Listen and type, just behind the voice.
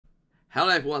Hello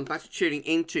everyone, thanks for tuning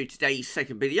into today's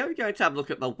second video. We're going to have a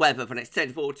look at the weather for the next 10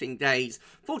 to 14 days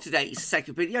for today's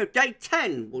second video. Day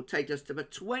 10 will take us to the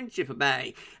 20th of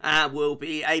May and we'll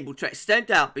be able to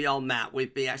extend out beyond that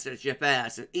with BSS,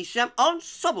 GFS and ECM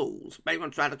ensembles. Maybe on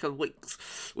a couple of weeks.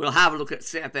 We'll have a look at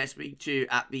CFS V2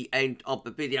 at the end of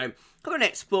the video. For the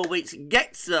next 4 weeks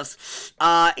gets us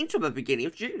into the beginning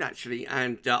of June actually,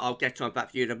 and I'll get on that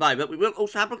for you in a moment. We will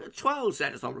also have a look at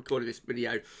 12Z as I'm recording this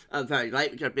video very late.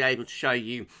 We're going to be able to show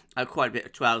you quite a bit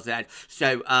of 12Z,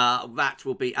 so that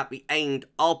will be at the end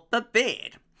of the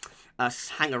bid.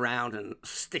 Hang around and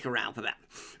stick around for that.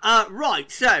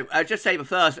 Right, so just say the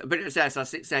first a bit of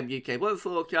SR6M UK weather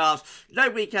forecast, no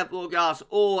weekend forecast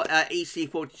or EC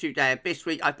 42 day this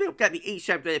week. I think we'll get the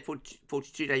ECM day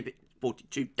 42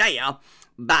 dayer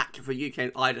back for UK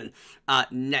and Ireland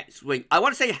next week. I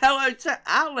want to say hello to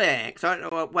Alex. I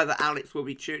don't know whether Alex will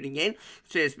be tuning in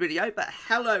to this video, but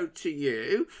hello to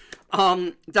you.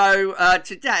 Though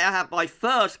today I have my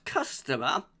first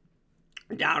customer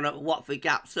down at Watford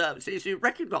Gap Services who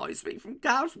recognised me from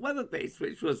GavsWeatherVids,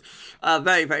 which was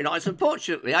very, very nice.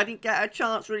 Unfortunately, I didn't get a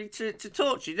chance really to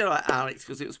talk to you, did I, Alex?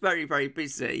 Because it was very, very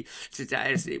busy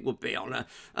today, as it would be on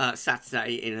a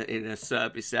Saturday in a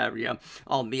service area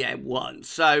on the M1.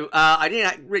 So I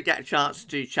didn't really get a chance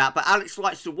to chat, but Alex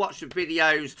likes to watch the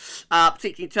videos,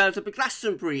 particularly in terms of the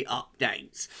Glastonbury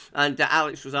updates. And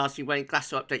Alex was asking when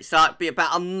Glastonbury updates start. It'll be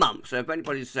about a month. So if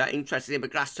anybody's interested in the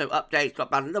Glastonbury updates, got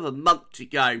about another month to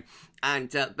go,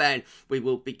 and then we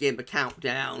will begin the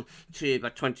countdown to the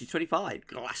 2025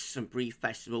 Glastonbury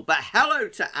Festival. But hello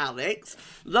to Alex,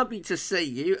 lovely to see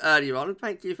you earlier on, and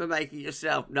thank you for making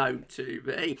yourself known to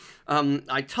me.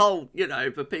 I told,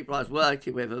 the people I was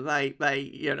working with, and they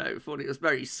thought it was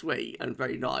very sweet and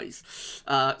very nice.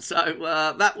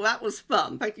 So that was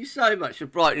fun. Thank you so much for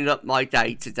brightening up my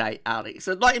day today, Alex.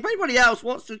 And like, if anybody else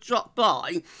wants to drop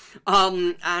by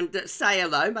and say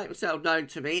hello, make yourself known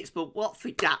to me, it's the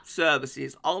Watford Gap Services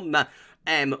on the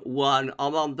M1.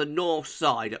 I'm on the north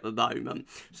side at the moment.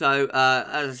 So,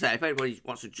 as I say, if anybody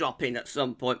wants to drop in at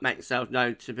some point, make yourself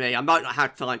known to me. I might not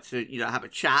have time to, have a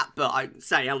chat, but I can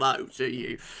say hello to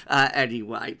you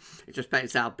anyway. It just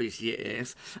depends how busy it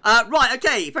is. Right,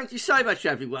 okay, thank you so much,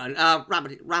 everyone.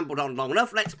 Rambled on long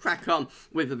enough. Let's crack on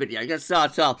with the video. I'm going to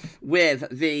start off with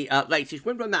the latest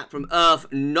wind map from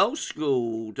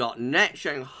earthnoschool.net,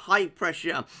 showing high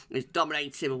pressure is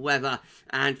dominating the weather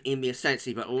and in the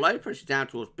ascendancy, but low pressure down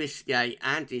towards Biscay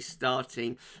and is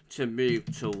starting to move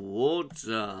towards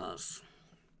us.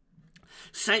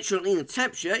 Central England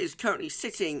temperature is currently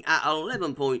sitting at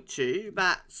 11.2.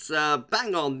 That's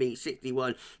bang on the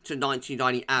 61 to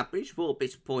 1990 average for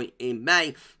this point in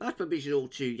May. That's provisional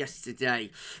to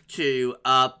yesterday to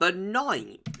the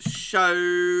 9th.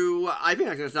 So I think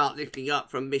I'm going to start lifting up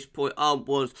from this point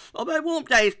onwards. Although warm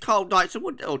days, cold nights,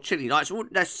 or chilly nights, I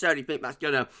wouldn't necessarily think that's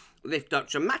going to lift up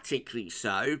dramatically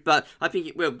so, but I think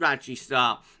it will gradually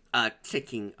start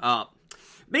ticking up.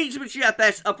 Medium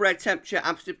GFS upper air temperature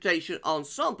and precipitation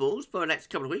ensembles for the next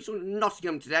couple of weeks. On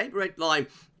Nottingham today, the red line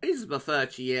is the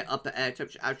 30-year upper air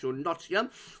temperature average on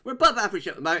Nottingham. We're above average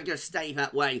at the moment, going to stay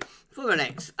that way for the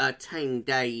next 10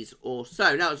 days or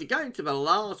so. Now, as we go into the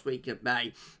last week of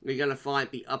May, we're going to find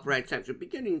the upper air temperature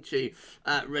beginning to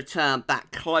return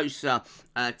back closer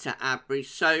to average.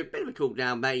 So, a bit of a cool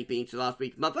down maybe into the last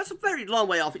week of the month. That's a very long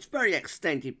way off. It's very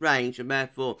extended range and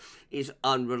therefore is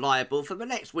unreliable. For the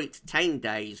next week to 10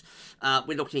 days,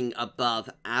 we're looking above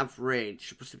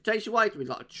average. Precipitation-wise, we've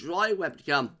got a dry weather to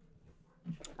come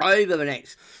over the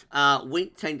next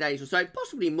week, 10 days or so,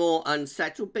 possibly more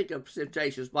unsettled, bigger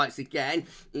precipitation spikes again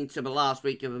into the last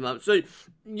week of the month. So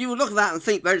you would look at that and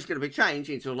think there's going to be change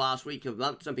into the last week of the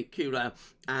month, something cooler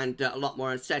and a lot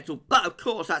more unsettled. But of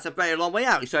course, that's a very long way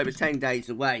out. It's over 10 days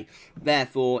away.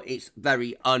 Therefore, it's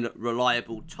very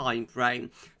unreliable time frame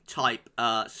type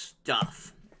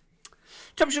stuff.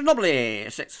 Temperature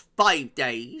anomalies, it's 5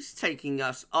 days, taking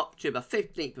us up to the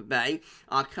 15th of May,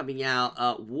 are coming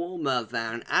out warmer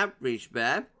than average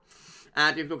there.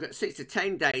 And if you look at 6 to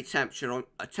 10 day temperature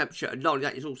anomaly,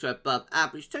 that is also above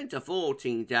average. 10 to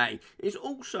 14 day is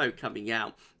also coming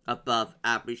out above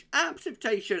average. And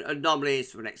precipitation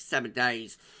anomalies for the next 7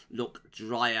 days look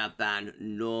drier than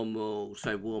normal.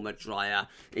 So warmer, drier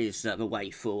is the way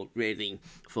forward, really,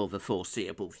 for the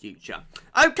foreseeable future.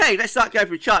 Okay, let's start going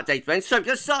through chart data then. So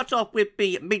let's start off with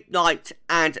the midnight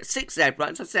and 6Z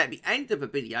runs. As I said, at the end of the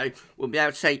video, we'll be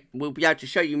able to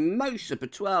show you most of the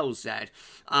 12Z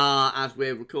as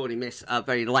we're recording this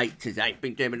very late today.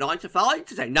 Been doing a 9 to 5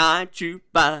 today, 9 to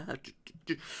 5.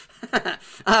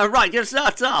 Right, going to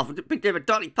start off with a bit of a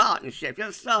Dolly partnership.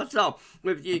 Going to start off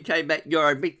with the UK Met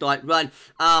Euro midnight run.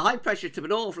 High pressure to the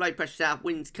north, low pressure south,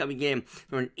 winds coming in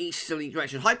from an easterly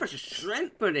direction. High pressure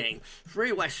strengthening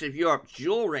through west of Europe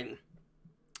during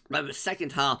the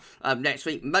second half of next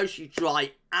week. Mostly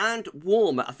dry and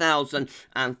warm at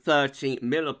 1,030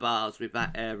 millibars with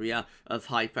that area of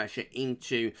high pressure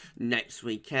into next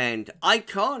weekend.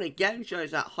 Icon again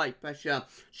shows that high pressure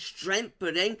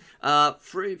strengthening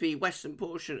through the western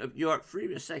portion of Europe through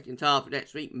the second half of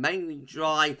next week. Mainly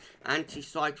dry,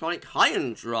 anticyclonic, high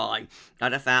and dry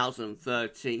at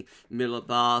 1,030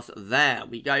 millibars there.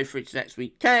 We go through to next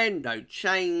weekend, no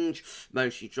change,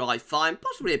 mostly dry, fine,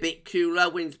 possibly a bit cooler,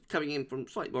 winds coming in from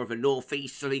slightly more of a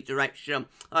northeasterly direction.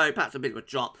 Perhaps a bit of a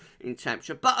drop in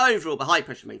temperature, but overall the high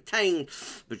pressure maintained,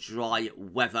 the dry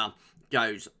weather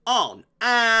goes on.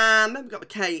 And then we've got the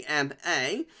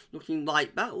KMA looking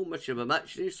like that, all much of a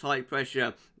muchness, high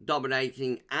pressure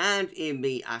dominating and in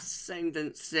the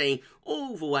ascendancy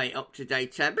all the way up to day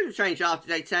 10. Bit of change after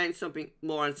day 10, something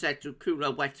more unsettled,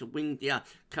 cooler, wetter, windier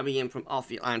coming in from off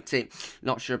the Atlantic.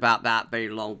 Not sure about that, very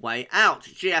long way out.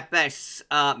 GFS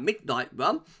midnight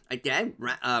run, again,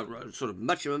 sort of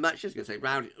much of a much, I was going to say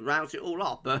round it all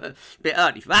off, but a bit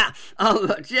early for that.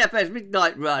 GFS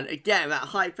midnight run, again, that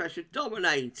high pressure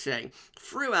dominating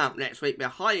throughout next week. We're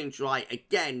high and dry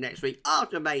again next week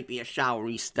after maybe a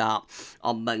showery start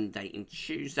on Monday and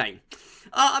Tuesday.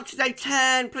 Up to day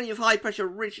 10, plenty of high pressure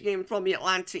reaching in from the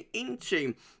Atlantic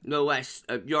into the west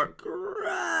of Europe.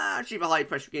 Gradually the high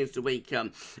pressure begins to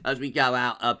weaken as we go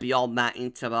out beyond that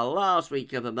into the last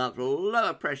week of the month.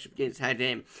 Lower pressure begins to head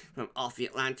in from off the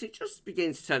Atlantic, just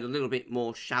begins to turn a little bit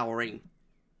more showery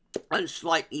and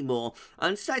slightly more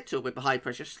unsettled, with the high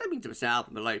pressure slipping to the south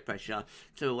and the low pressure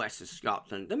to the west of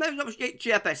Scotland. Then maybe we get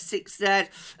GFS 6 there.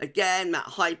 Again, that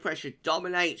high pressure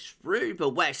dominates through the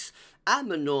west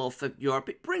and the north of Europe.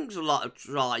 It brings a lot of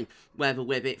dry weather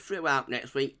with it throughout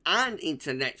next week and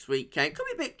into next weekend. Could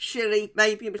be a bit chilly,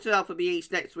 maybe a bit south of the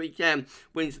east next weekend.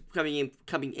 Winds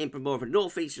coming in from more of a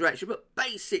northeast direction, but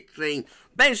basically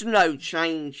there's no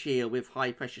change here with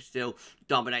high pressure still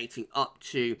dominating up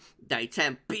to day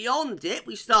 10. Beyond it,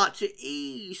 we start to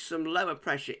ease some lower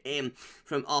pressure in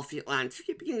from off the Atlantic.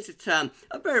 It begins to turn,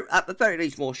 at the very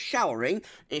least, more showery,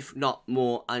 if not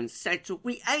more unsettled.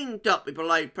 We end up with a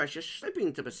low pressure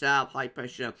slipping to the south, high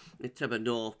pressure to the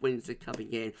north. Winds are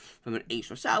coming in from an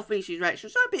east or southeast direction,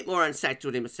 so a bit more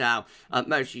unsettled in the south,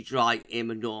 mostly dry in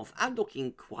the north, and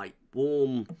looking quite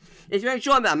warm. If you're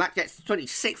enjoying that, Matt gets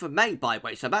 26th of May, by the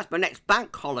way, so that's my next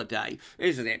bank holiday,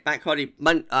 isn't it? Bank holiday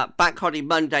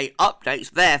Monday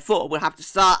updates, therefore we'll have to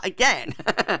start again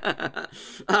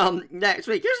next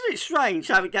week. Isn't it strange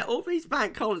how we get all these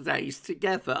bank holidays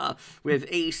together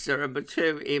with Easter and the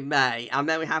 2 in May, and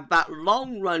then we have that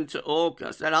long run to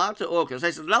August, and after August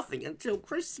there's nothing until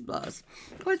Christmas.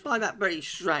 I always find that very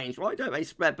strange. Why don't they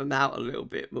spread them out a little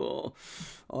bit more?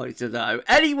 I don't know.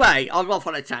 Anyway, I'm off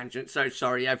on a tangent, so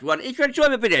sorry everyone. If you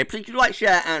enjoyed the video, please like,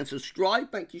 share and subscribe.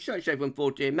 Thank you so much everyone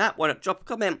for doing that. Why not drop a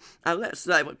comment and let us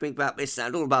know what you think about this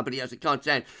and all of our videos and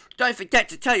content. Don't forget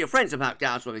to tell your friends about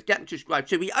GavsWeatherVids. Get them to subscribe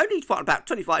too. We only got about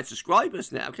 25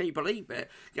 subscribers now. Can you believe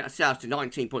it? Get ourselves to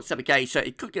 19.7k, so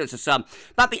it could give us a sum.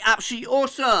 That'd be absolutely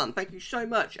awesome. Thank you so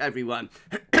much everyone.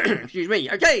 Excuse me.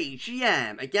 Okay,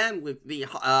 GM again with the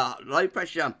low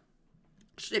pressure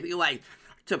slipping away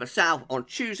to the south on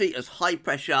Tuesday as high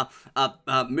pressure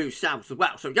moves south as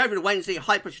well. So we go over to Wednesday,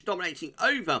 high pressure dominating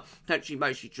over, potentially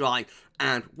mostly dry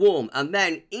and warm. And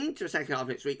then into the second half of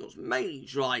next week, it was mainly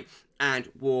dry and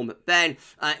warm. Then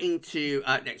into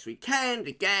next weekend,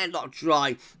 again, a lot of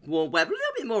dry, warm weather. A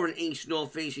little bit more in east,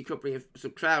 northeast. You could bring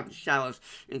some cloud and showers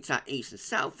into that east and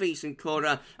southeastern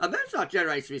corner. And then start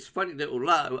generating this funny little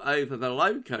low over the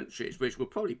low countries, which will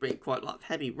probably bring quite a lot of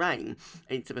heavy rain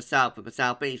into the south and the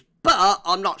southeast. But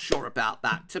I'm not sure about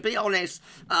that. To be honest,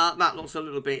 that looks a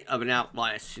little bit of an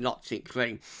outlier,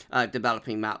 synoptically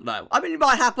developing that low. I mean, it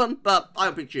might happen, but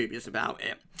I'll be dubious about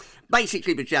it.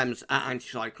 Basically, the gems are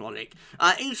anticyclonic.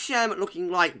 ECM looking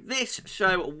like this.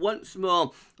 So once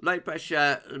more, low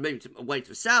pressure moving away to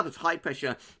the south as high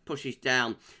pressure pushes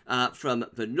down from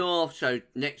the north. So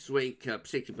next week,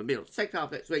 particularly the middle, second half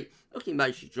of next week, looking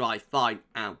mostly dry, fine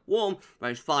and warm.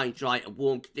 Those fine, dry and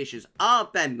warm conditions are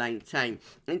then maintained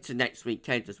into next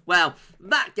weekend as well.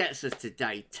 That gets us to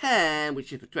day 10,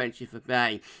 which is the 20th of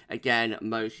May. Again,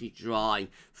 mostly dry,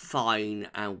 fine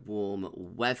and warm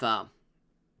weather.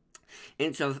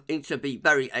 into the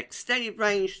very extended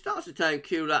range, starts to turn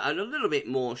cooler and a little bit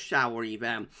more showery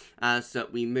then as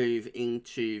we move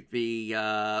into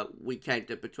the weekend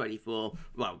of the 24,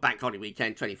 well, bank holiday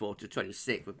weekend, 24th to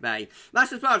 26th of May.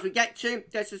 That's as far as we gets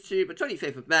us to the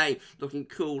 25th of May, looking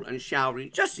cool and showery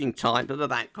just in time for the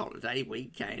bank holiday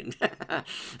weekend.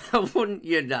 Wouldn't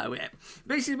you know it?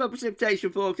 This is my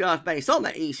precipitation forecast based on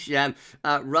the ECM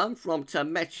run from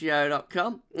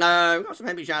meteo.com. We've got some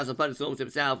heavy showers and thunderstorms to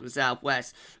the south and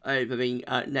southwest over the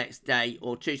next day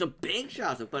or two. Some big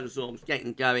showers and thunderstorms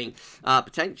getting going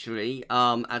potentially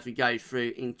as we go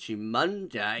through into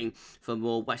Monday for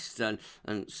more western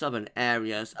and southern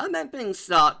areas. And then things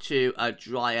start to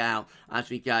dry out as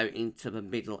we go into the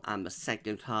middle and the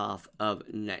second half of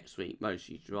next week.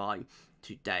 Mostly dry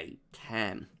to day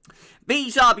 10.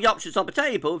 These are the options on the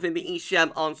table within the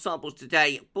ECM ensembles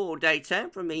today for day 10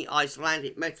 from the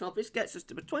Icelandic Met Office. Gets us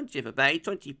to the 20th of May,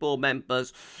 24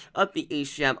 members of the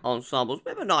ECM ensembles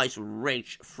with a nice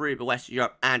ridge through the West of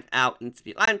Europe and out into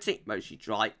the Atlantic, mostly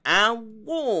dry and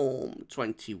warm.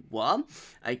 21,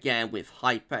 again with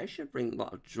high pressure, bringing a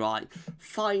lot of dry,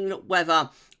 fine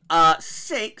weather.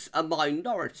 6, a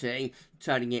minority,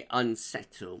 turning it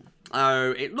unsettled.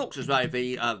 It looks as though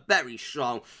the very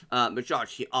strong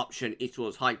majority option is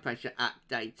towards high pressure at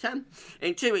day 10.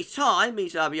 In 2 weeks' time,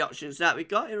 these are the options that we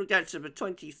got. It'll go to the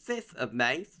 25th of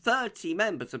May, 30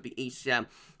 members of the ECM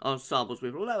ensembles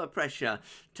with lower pressure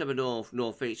to the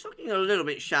north-northeast, looking a little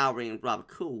bit showery and rather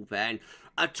cool then.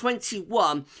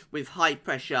 21 with high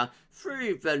pressure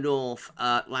through the North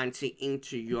Atlantic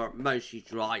into Europe, mostly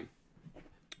dry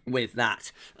with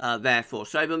that, therefore.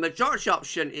 So the majority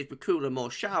option is the cooler, more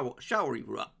showery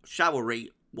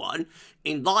one,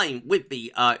 in line with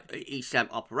the ECM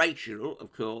operational,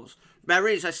 of course. There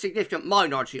is a significant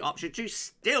minority option to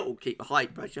still keep a high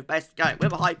pressure vest going.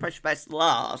 Will a high pressure vest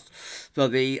last for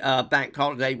the bank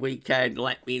holiday weekend?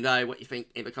 Let me know what you think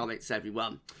in the comments,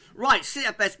 everyone. Right,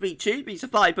 CFS V2, these are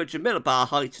 500 millibar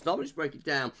height anomalies, broken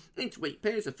down into week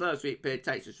periods. The first week period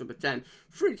takes us from the 10th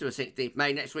through to the 16th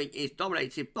May. Next week is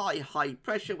dominated by high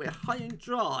pressure. We're high and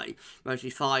dry, mostly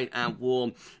fine and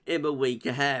warm in the week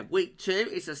ahead. Week 2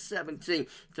 is the 17th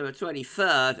to the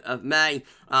 23rd of May.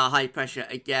 High pressure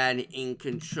again in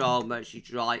control, mostly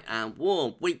dry and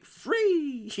warm. Week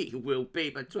 3 will be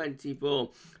the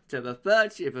 24th to the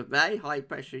 30th of May, high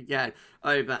pressure again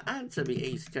over and to the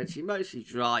east, potentially mostly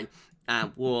dry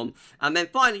and warm. And then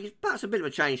finally, perhaps a bit of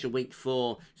a change to week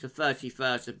 4, to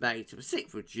 31st of May to the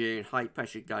 6th of June. High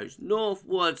pressure goes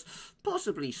northwards,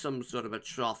 possibly some sort of a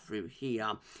trough through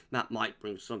here. That might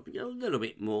bring something a little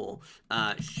bit more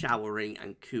showery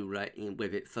and cooler in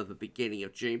with it for the beginning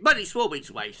of June. But it's 4 weeks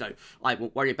away, so I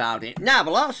won't worry about it. Now,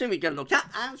 the last thing we're going to look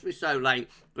at, as we're so late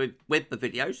with the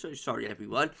video, so sorry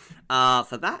everyone,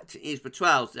 for that is the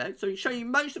 12Z. So we show you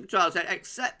most of the 12Z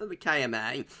except for the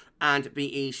KMA and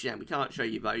the ECM. We can't show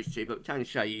you those two, but we can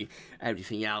show you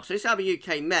everything else. So this is how the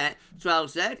UK Met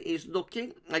 12Z is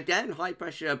looking. Again, high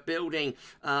pressure building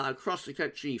across the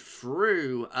country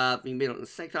through the middle and the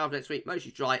second half of next week,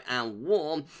 mostly dry and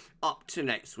warm up to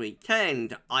next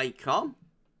weekend. ICOM,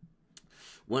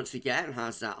 once again,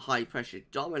 has that high pressure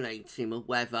dominating the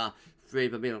weather through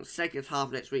the middle and second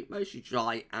half next week, mostly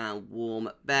dry and warm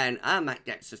then, and that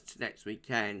gets us to next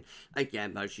weekend,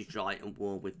 again mostly dry and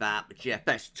warm with that. The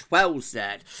GFS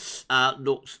 12Z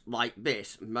looks like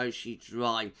this, mostly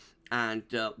dry and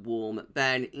warm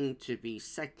then into the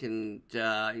second,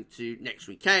 into next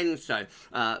weekend, so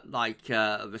like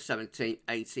the 17th,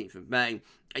 18th of May.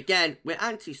 Again, we're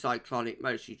anticyclonic,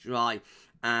 mostly dry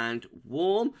and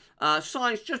warm.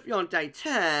 Signs just beyond day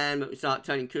 10, but we start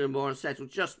turning cooler, more unsettled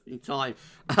just in time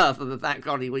for the bank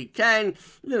holiday weekend.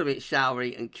 A little bit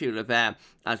showery and cooler there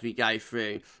as we go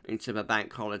through into the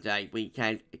bank holiday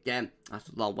weekend. Again, that's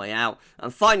a long way out.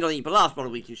 And finally, the last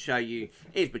model we can show you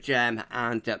is the GEM,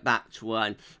 and that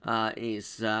one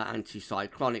is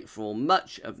anticyclonic for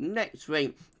much of next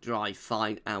week. Dry,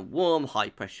 fine and warm, high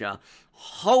pressure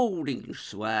holding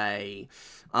sway.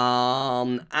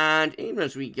 And even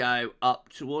as we go up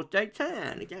towards day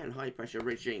 10, again, high pressure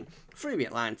ridging through the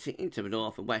Atlantic into the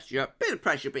north and west Europe. Bit of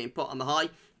pressure being put on the high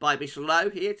by this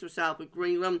low here to the south of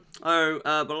Greenland.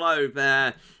 Below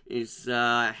there is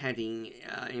heading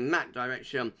in that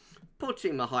direction,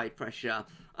 putting the high pressure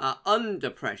under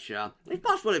pressure. It's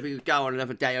possible if we could go on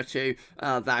another day or two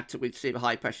that we'd see the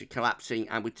high pressure collapsing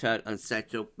and we'd turn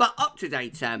unsettled. But up to day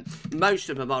 10, most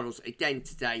of the models again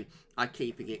today are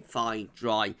keeping it fine,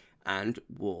 dry and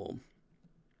warm.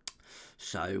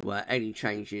 So any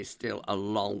changes still a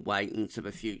long way into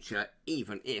the future.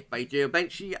 even if they do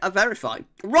eventually verify.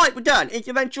 Right, we're done. If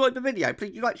you've enjoyed the video,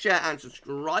 please like, share, and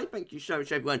subscribe. Thank you so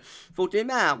much, everyone, for doing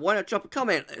that. Why not drop a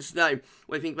comment? Let us know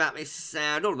what you think about this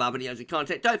and all of our videos and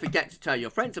content. Don't forget to tell your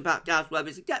friends about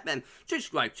GavsWeatherVids and get them to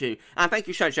subscribe too. And thank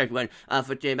you so much, everyone,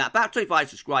 for doing that. About 25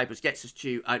 subscribers gets us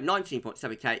to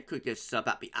 19.7k. Could give us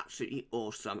that'd be absolutely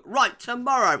awesome. Right,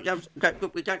 tomorrow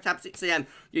we're going to have 6 AM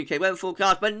UK weather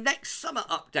forecast, but next summer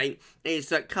update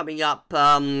is coming up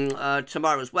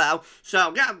tomorrow as well. So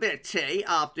I'll get a bit of tea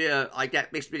after I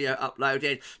get this video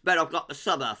uploaded, but I've got the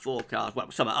summer forecast,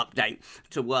 well, summer update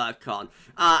to work on.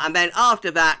 And then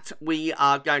after that, we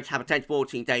are going to have a 10 to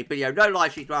 14 day video. No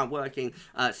live streams while I'm working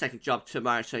second job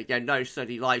tomorrow, so again, no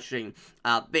study live stream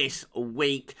this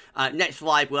week. Next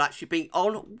live will actually be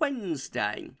on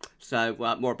Wednesday. So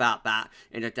more about that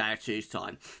in a day or two's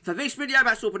time. For this video,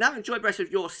 that's all for now. Enjoy the rest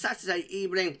of your Saturday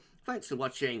evening. Thanks for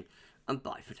watching, and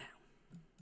bye for now.